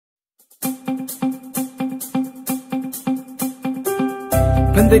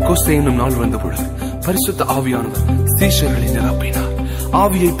பெந்தைக்கோஸ்தே என்னும் நாள் வந்த பொழுது பரிசுத்த ஆவியானவர் சீஷர்களை நிரப்பினார்.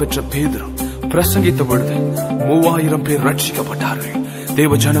 ஆவியை பெற்ற பேதுரு பிரசங்கித்த பொழுது 3000 பேர் ரட்சிக்கப்பட்டார்கள்.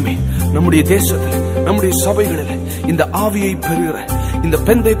 தேவ ஜனமே, நம்முடைய தேசத்தில், நம்முடைய சபைகளில் இந்த ஆவியை பெறுகிற இந்த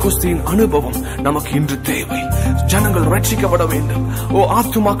பெந்தைக்கோஸ்தேயின் அனுபவம் நமக்கு இன்று தேவை. ஜனங்கள் ரட்சிக்கப்பட வேண்டும்.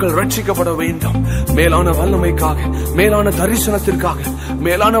 ஆத்துமாக்கள் ரட்சிக்கப்பட வேண்டும். மேலான வல்லமைக்காக, மேலான தரிசனத்திற்காக,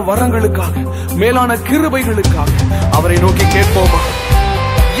 மேலான வரங்களுக்காக, மேலான கிருபைகளுக்காக அவரை நோக்கி கேட்போமா?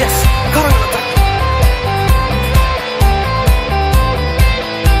 எஸ்,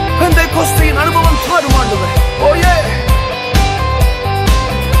 பெந்தைக்கோஸ்தேயின் அனுபவம் தாரும் ஆண்டவரே. ஓயே,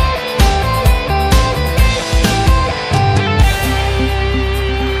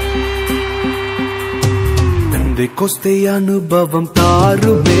 பெந்தைக்கோஸ்தே அனுபவம்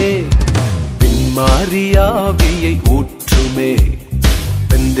தாருமே, பின்மாறி ஆவியை ஊற்றுமே.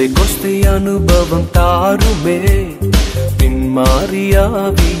 பெந்தைக்கோஸ்தே அனுபவம் தாருமே, பின்மாறி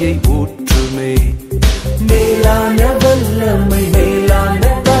ஆவியை ஊற்றுமே. மேலான வல்லமை, மேலான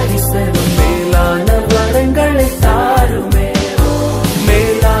தரிசனம், மேலான வரங்களை தாருமே.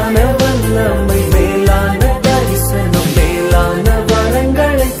 மேலான வல்லமை, மேலான தரிசனம், மேலான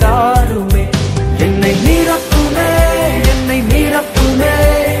வரங்களை தாருமே. என்னை நிரப்புமே, என்னை நிரப்புமே,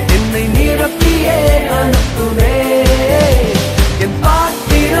 என்னை நிரப்பியே அனுப்புமே. என்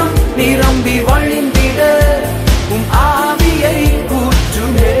பாத்திரம் நிரம்பி வழிந்திட உம் ஆவியை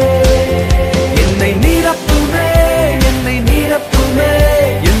ஊற்றுமே. என்னை நிரப்புமே, என்னை நிரப்புமே,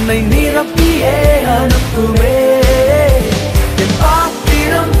 என்னை நிரப்பியே அனுப்புமே. என்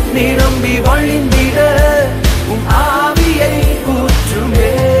பாத்திரம் நிரம்பி வழிந்திட உம் ஆவியை ஊற்றுமே.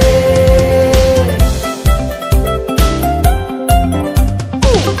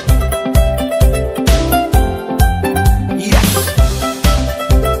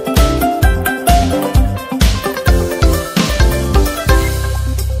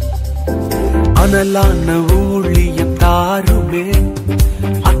 அனலான ஊழியம் தாருமே,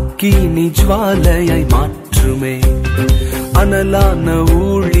 அக்கினி ஜுவாலையாய் மாற்றுமே. அனலான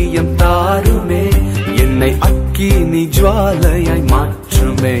ஊழியம் தாருமே, என்னை அக்கினி ஜுவாலையாய்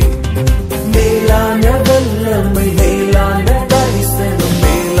மாற்றுமே. மேலான வல்லமை, மேலான தரிசனம்,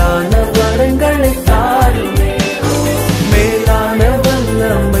 மேலான வரங்களை தாருமே. மேலான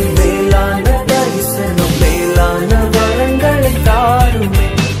வல்லமை, மேலான தரிசனம், மேலான வரங்களை தாருமே.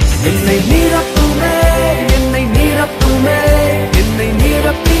 என்னை நிரப்புமே, என்னை நிரப்புமே, என்னை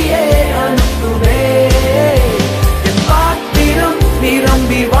நிரப்பியே அனுப்புமே. என் பாத்திரம்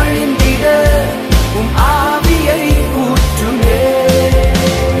நிரம்பி வழிந்திட உம் ஆவியை ஊற்றுமே.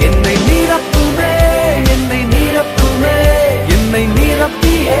 என்னை நிரப்புமே, என்னை நிரப்புமே, என்னை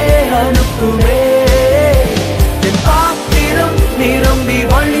நிரப்பியே அனுப்புமே. என் பாத்திரம் நிரம்பி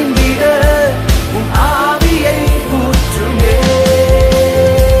வழிந்திட உம் ஆவியை ஊற்றுமே.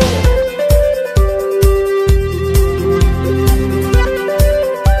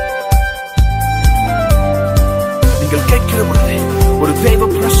 ஒரு தெய்வ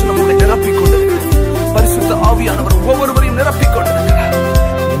பிரசனம் உங்களை நிரப்பிக் கொண்டிருக்கிறது. பரிசுத்த ஆவியானவர் ஒவ்வொருவரையும் நிரப்பிக் கொண்டிருக்கிறார்.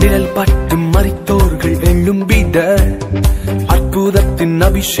 நிழல் பட்டு மரித்தோர்கள் எழும்பிட அற்புதத்தின்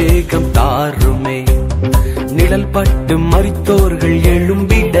அபிஷேகம் தாருமே. நிழல் பட்டு மரித்தோர்கள்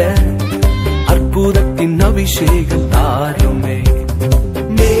எழும்பிட அற்புதத்தின் அபிஷேகம் தாருமே.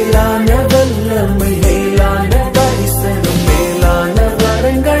 மேலான வல்லமை, மேலான தரிசனம், மேலான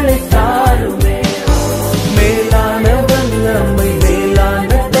வரங்களை தாருமே. மேலான வல்லமை, மேலான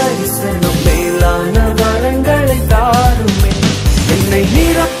தரிசனம், மேலான வரங்களை தாருமே. என்னை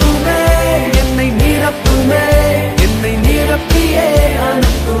நிரப்புமே, என்னை நிரப்புமே, என்னை நிரப்பியே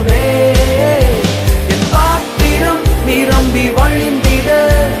அனுப்புமே. என் பாத்திரம் நிரம்பி வழிந்திட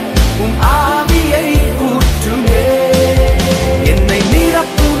உம் ஆவியை ஊற்றுமே. என்னை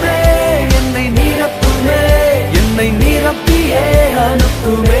நிரப்புமே, என்னை நிரப்புமே, என்னை நிரப்பியே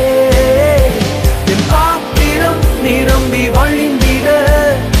அனுப்புமே. என் பாத்திரம் நிரம்பி வழிந்திட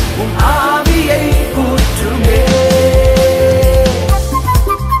உம் ஆவியை ஊற்றுமே.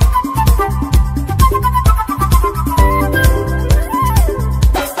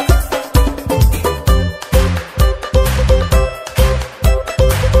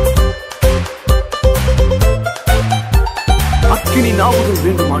 அக்கினி நாவுகள்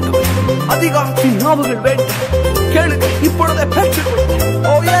வேண்டும் ஆண்டவரே, அதிகாரத்தின் நாவுகள் வேண்டும். கேளுங்க, இப்பொழுதே பெற்றுக்கொள்ளுங்கள்.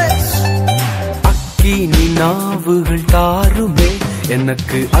 ஓ எஸ், அக்கினி நாவுகள் தாருமே,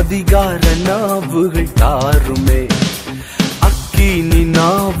 எனக்கு அதிகார நாவுகள் தாருமே. அக்கினி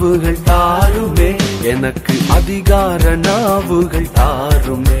நாவுகள் தாருமே, எனக்கு அதிகார நாவுகள்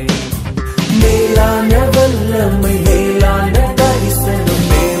தாருமே. மேலான வல்லமை, மேலான தரிசனம்,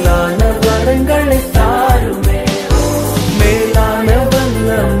 மேலான வரங்களை தாருமே. மேலான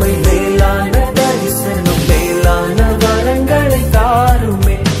வல்லமை,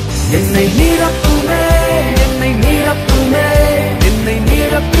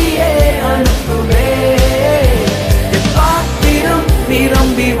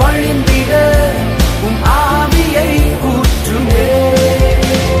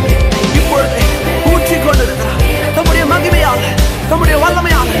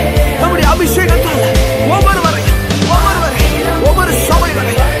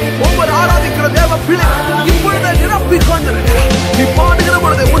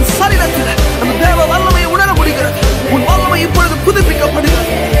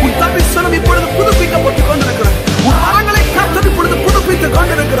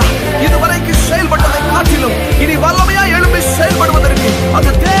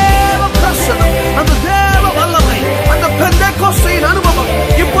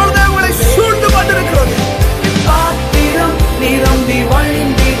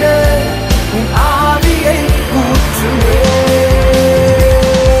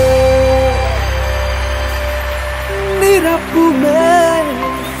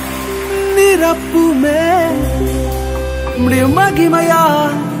 உம்முடைய மகிமையா,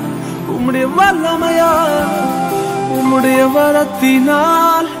 உம்முடைய வல்லமையா, உம்முடைய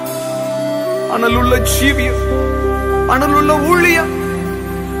வரத்தினால் அனலுள்ள ஜீவியம், அனலுள்ள ஊழியம்,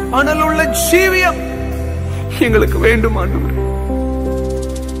 அனலுள்ள ஜீவியம் எங்களுக்கு வேண்டும் ஆண்டவரே.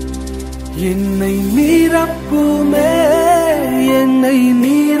 என்னை நீரப்புமே, என்னை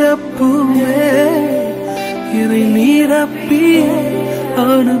நீரப்புமே, என்னை நீரப்பி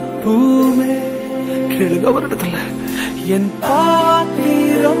அனுப்புமே. கேளுங்க அவரிடத்துல. என்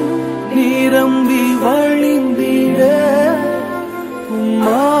பாத்திரம் நிரம்பி வழிந்திட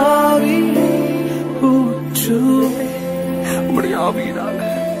உம்மாவி ஊற்றுமே. உம்முடைய ஆவியினால,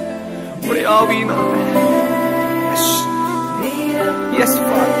 உம்முடைய ஆவியினால. Yes,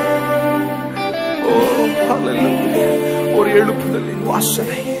 Father. Oh, hallelujah. ஒரு எழுப்புதலின்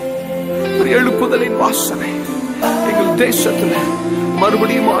வாசனை, ஒரு எழுப்புதலின் வாசனை எங்கள் தேசத்தில்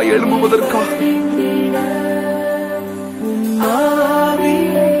மறுபடியும் எழும்புவதற்காக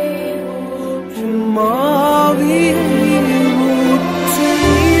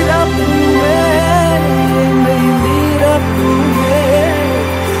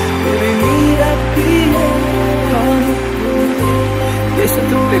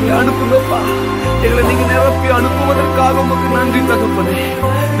அனுப்புங்கப்பா. எங்களை நீங்க நிரப்பி அனுப்புவதற்காக உங்களுக்கு நன்றி தகப்பனே.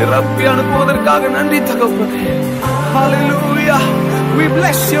 நிரப்பி அனுப்புவதற்காக நன்றி தகப்பனே. Hallelujah. We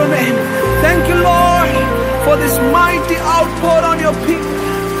bless your name. Thank you, Lord, for this mighty outpour on your people.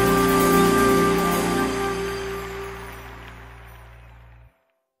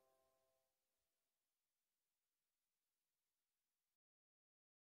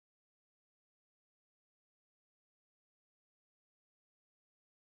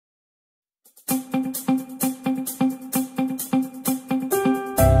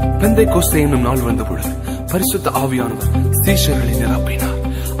 Pentecost என்னும் நாள் வந்த பொழுது பரிசுத்த ஆவியானவர் சீஷர்களை நிரப்பினார்.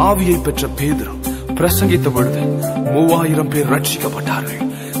 ஆவியை பெற்ற பேதுரு பிரசங்கித்த பொழுது 3000 பேர் ரட்சிக்கப்பட்டார்கள்.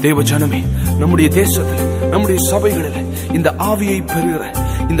 தேவ ஜனமே, நம்முடைய தேசத்தில், நம்முடைய சபைகளில் இந்த ஆவியை பெறுகிற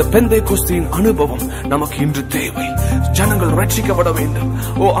இந்த பெந்தேகோஸ்தேயின் அனுபவம் நமக்கு இன்று தேவை. ஜனங்கள் ரட்சிக்கப்பட வேண்டும்.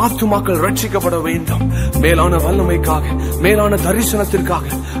 ஓ, ஆத்துமாக்கள் ரட்சிக்கப்பட வேண்டும். மேலான வல்லமைக்காக, மேலான தரிசனத்திற்காக,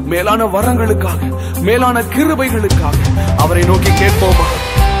 மேலான வரங்களுக்காக, மேலான கிருபைகளுக்காக அவரை நோக்கி கேட்போமா?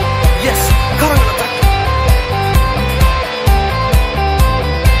 Yes, கரங்களை தட்டி.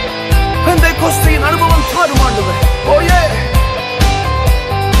 பெந்தேகோஸ்தேயின் அனுபவம் தாரும் ஆண்டவரே. ஓ யே.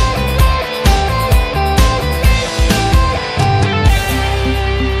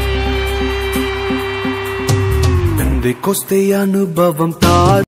 பெந்தேகோஸ்தே அனுபவம் தாரும்.